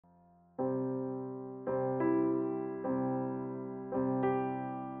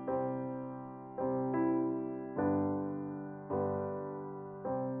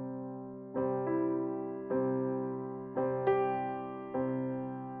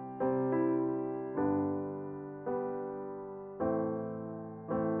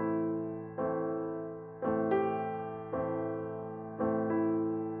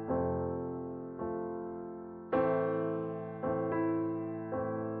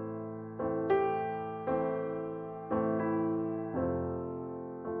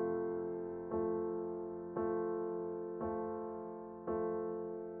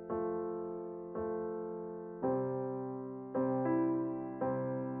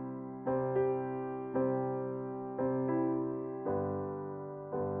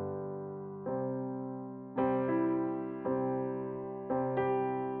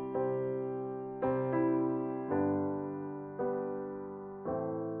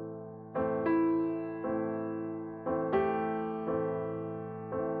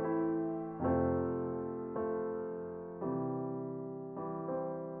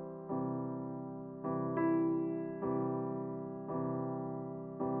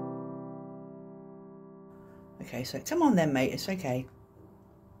Okay, so come on then, mate, it's okay.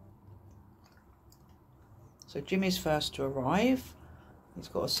 So Jimmy's first to arrive. He's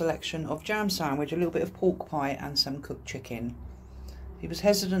got a selection of jam sandwich, a little bit of pork pie and some cooked chicken. He was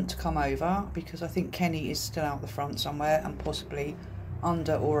hesitant to come over because I think Kenny is still out the front somewhere and possibly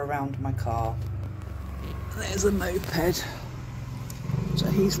under or around my car. There's a moped. So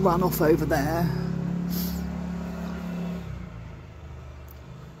he's run off over there.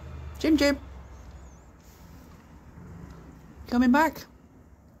 Jim. Coming back?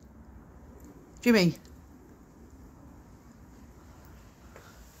 Jimmy.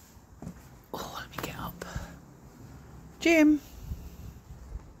 Oh, let me get up. Jim.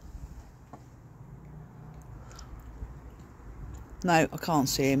 No, I can't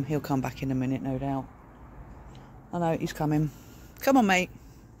see him. He'll come back in a minute, no doubt. I know, he's coming. Come on, mate.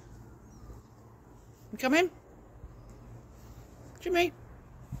 You coming? Jimmy.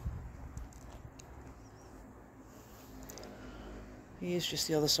 He is just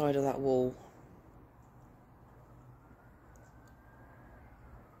the other side of that wall.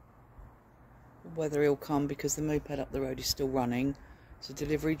 Whether he'll come because the moped up the road is still running. It's a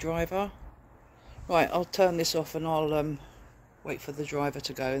delivery driver. Right, I'll turn this off and I'll wait for the driver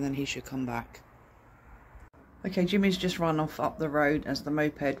to go and then he should come back. Okay, Jimmy's just run off up the road as the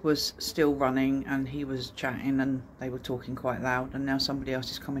moped was still running and he was chatting and they were talking quite loud, and now somebody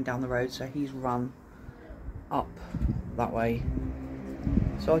else is coming down the road, so he's run up that way.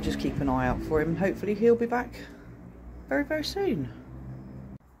 So I'll just keep an eye out for him. Hopefully he'll be back very, very soon.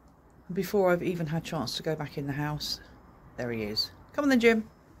 Before I've even had a chance to go back in the house, there he is. Come on then, Jim.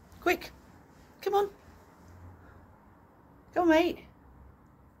 Quick. Come on. Come on, mate.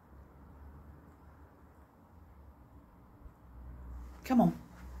 Come on.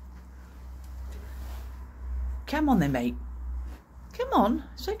 Come on then, mate. Come on.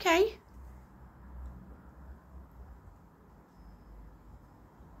 It's okay.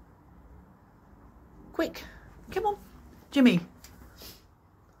 Quick. Come on. Jimmy.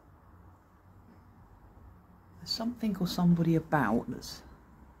 There's something or somebody about that's...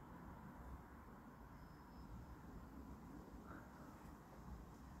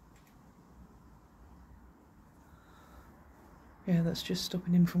 Yeah, that's just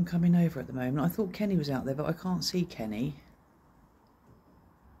stopping him from coming over at the moment. I thought Kenny was out there, but I can't see Kenny.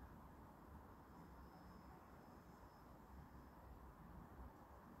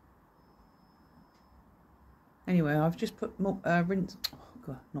 Anyway, I've just put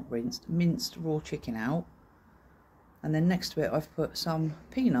minced raw chicken out. And then next to it, I've put some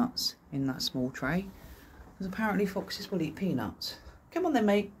peanuts in that small tray. Because apparently foxes will eat peanuts. Come on then,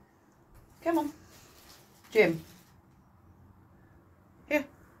 mate. Come on. Jim. Here.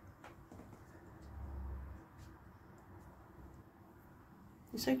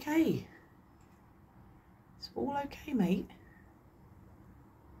 It's okay. It's all okay, mate.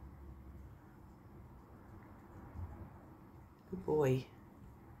 Good boy.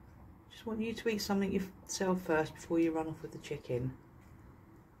 Just want you to eat something yourself first before you run off with the chicken.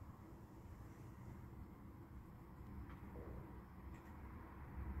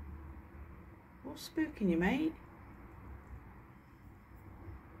 What's spooking you, mate?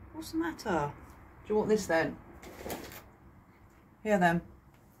 What's the matter? Do you want this then? Here then.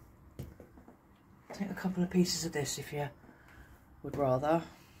 Take a couple of pieces of this if you would rather.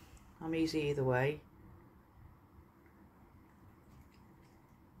 I'm easy either way.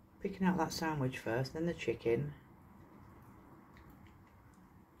 Picking out that sandwich first, then the chicken.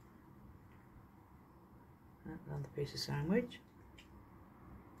 Another piece of sandwich.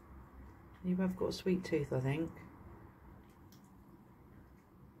 You have got a sweet tooth, I think.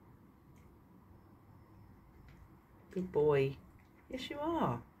 Good boy. Yes, you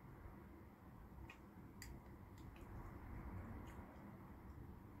are.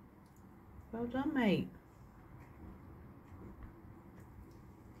 Well done, mate.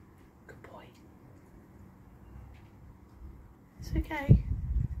 Good boy. It's okay.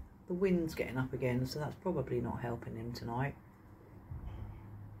 The wind's getting up again, so that's probably not helping him tonight.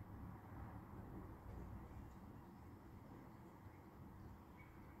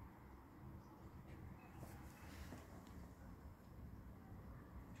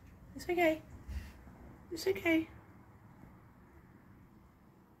 It's okay. It's okay.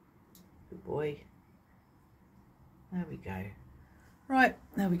 Good boy. There we go. Right,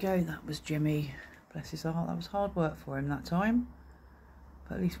 there we go. That was Jimmy. Bless his heart. That was hard work for him that time.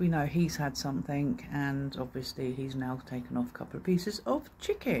 But at least we know he's had something, and obviously he's now taken off a couple of pieces of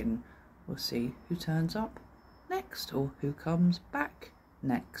chicken. We'll see who turns up next, or who comes back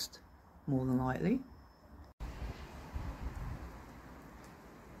next, more than likely.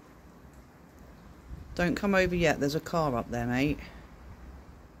 Don't come over yet, there's a car up there, mate.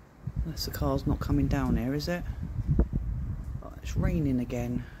 Unless the car's not coming down here, is it? Oh, it's raining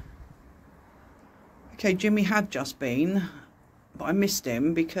again. Okay, Jimmy had just been, but I missed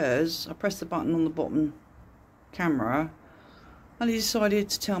him because I pressed the button on the bottom camera and he decided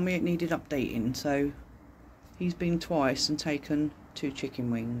to tell me it needed updating, so he's been twice and taken 2 chicken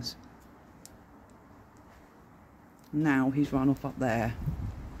wings. Now he's run off up there.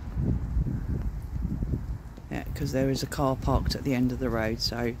 Yeah, because there is a car parked at the end of the road.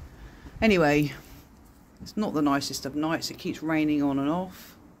 So anyway, it's not the nicest of nights. It keeps raining on and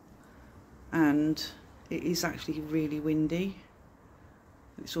off, and it is actually really windy.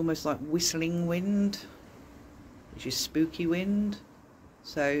 It's almost like whistling wind, which is spooky wind.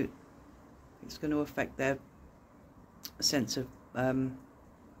 So it's going to affect their sense of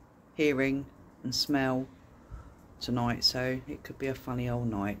hearing and smell tonight. So it could be a funny old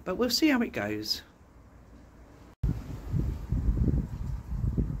night, but we'll see how it goes.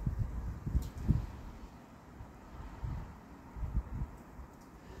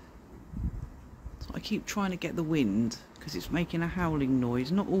 I keep trying to get the wind because it's making a howling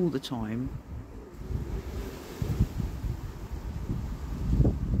noise, not all the time.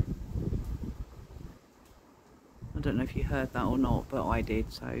 I don't know if you heard that or not, but I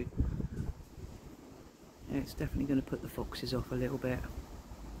did, so yeah, it's definitely going to put the foxes off a little bit.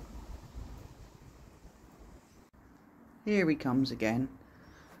 Here he comes again.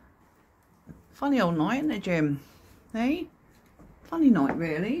 Funny old night, isn't it, Jim? Hey? Funny night,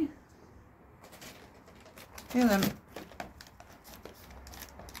 really. Here then.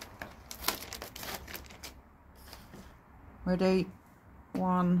 Ready?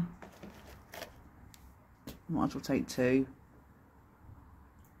 1. Might as well take 2.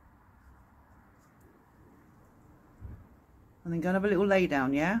 And then go and have a little lay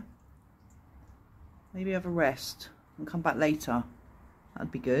down, yeah? Maybe have a rest and come back later.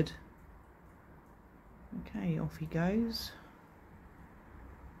 That'd be good. Okay, off he goes.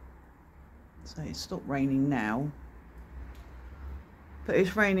 So it's stopped raining now, but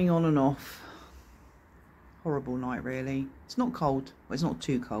it's raining on and off. Horrible night, really. It's not cold. Well, it's not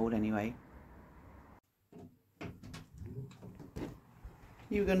too cold anyway.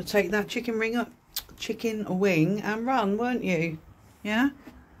 You were going to take that chicken wing and run, weren't you? Yeah?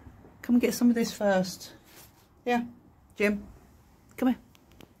 Come and get some of this first. Yeah, Jim. Come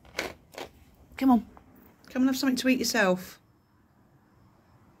here. Come on. Come and have something to eat yourself.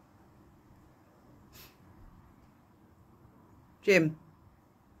 Jim,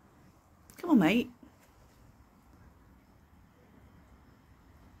 come on, mate.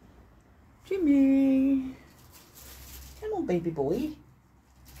 Jimmy, come on, baby boy.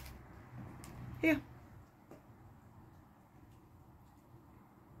 Here.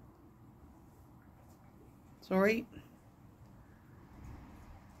 Sorry.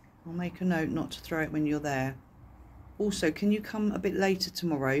 I'll make a note not to throw it when you're there. Also, can you come a bit later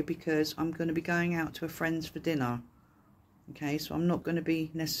tomorrow, because I'm going to be going out to a friend's for dinner. Okay, so I'm not going to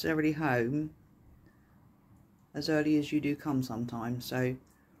be necessarily home as early as you do come sometimes, so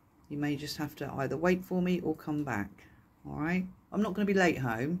you may just have to either wait for me or come back. Alright, I'm not going to be late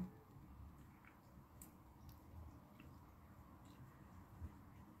home.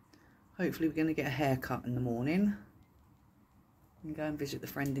 Hopefully we're going to get a haircut in the morning and go and visit the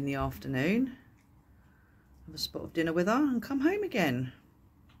friend in the afternoon, have a spot of dinner with her and come home again.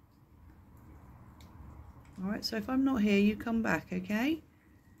 Alright, so if I'm not here, you come back, okay?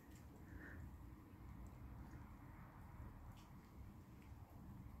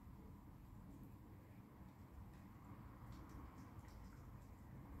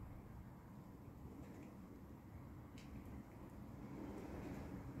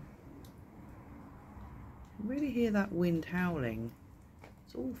 I really hear that wind howling.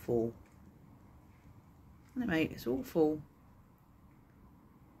 It's awful. Isn't it, mate? It's awful.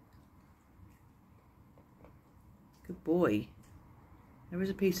 Good boy. There is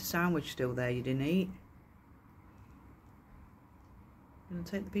a piece of sandwich still there you didn't eat. You gonna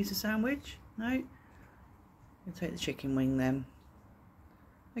take the piece of sandwich? No? You'll take the chicken wing then.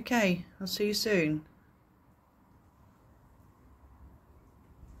 Okay, I'll see you soon.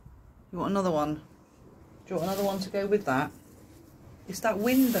 You want another one? Do you want another one to go with that? It's that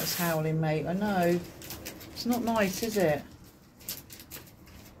wind that's howling, mate, I know. It's not nice, is it?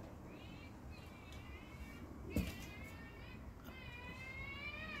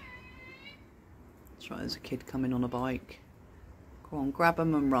 Right, there's a kid coming on a bike. Go on, grab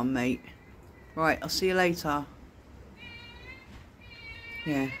him and run, mate. Right, I'll see you later.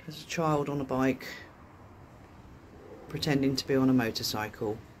 Yeah, there's a child on a bike pretending to be on a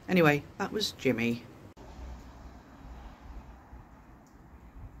motorcycle. Anyway, that was Jimmy.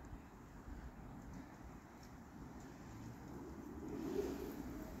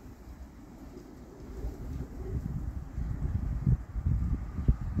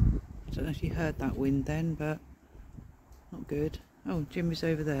 don't know if you heard that wind then, but not good. Oh, Jimmy's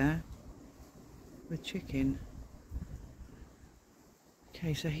over there with chicken.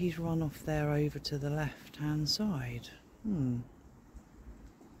 Okay, so he's run off there over to the left hand side.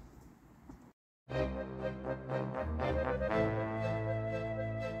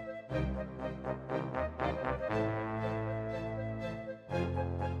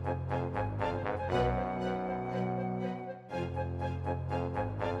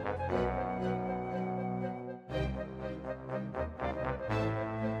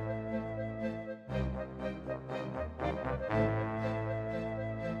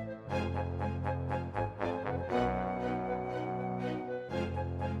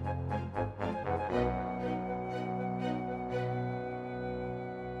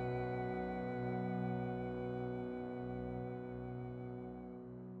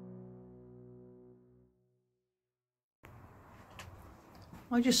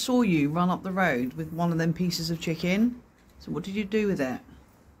 I just saw you run up the road with one of them pieces of chicken. So what did you do with it?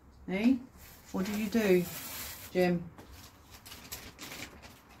 Eh? What did you do, Jim?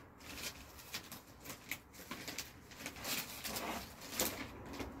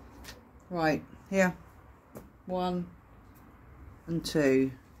 Right, here. 1 and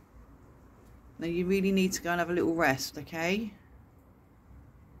 2. Now you really need to go and have a little rest, okay?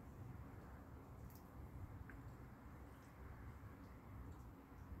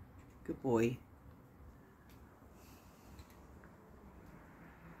 Good boy.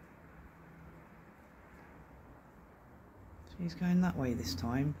 So he's going that way this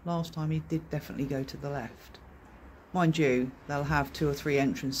time. Last time he did definitely go to the left. Mind you, they'll have 2 or 3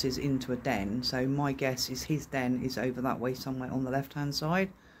 entrances into a den, so my guess is his den is over that way somewhere on the left hand side.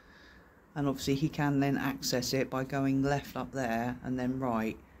 And obviously he can then access it by going left up there and then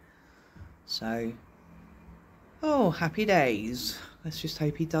right. So, oh, happy days. Let's just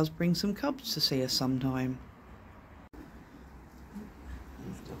hope he does bring some cubs to see us sometime.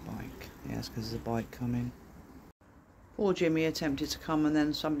 The bike. Yeah, it's because there's a bike coming. Poor Jimmy attempted to come and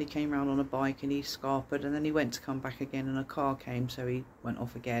then somebody came round on a bike and he scarpered, and then he went to come back again and a car came, so he went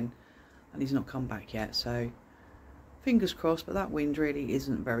off again and he's not come back yet. So fingers crossed, but that wind really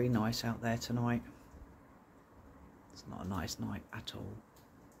isn't very nice out there tonight. It's not a nice night at all.